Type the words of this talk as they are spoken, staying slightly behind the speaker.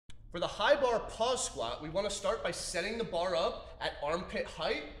For the high bar pause squat, we want to start by setting the bar up at armpit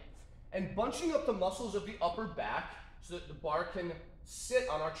height and bunching up the muscles of the upper back so that the bar can sit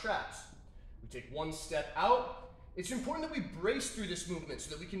on our traps. We take one step out. It's important that we brace through this movement so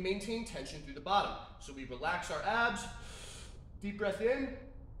that we can maintain tension through the bottom. So we relax our abs, deep breath in,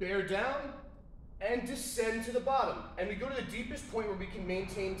 bear down, and descend to the bottom. And we go to the deepest point where we can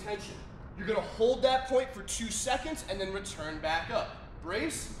maintain tension. You're gonna hold that point for 2 seconds and then return back up.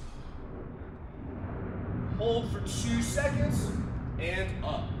 Brace, hold for 2 seconds, and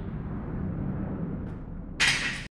up.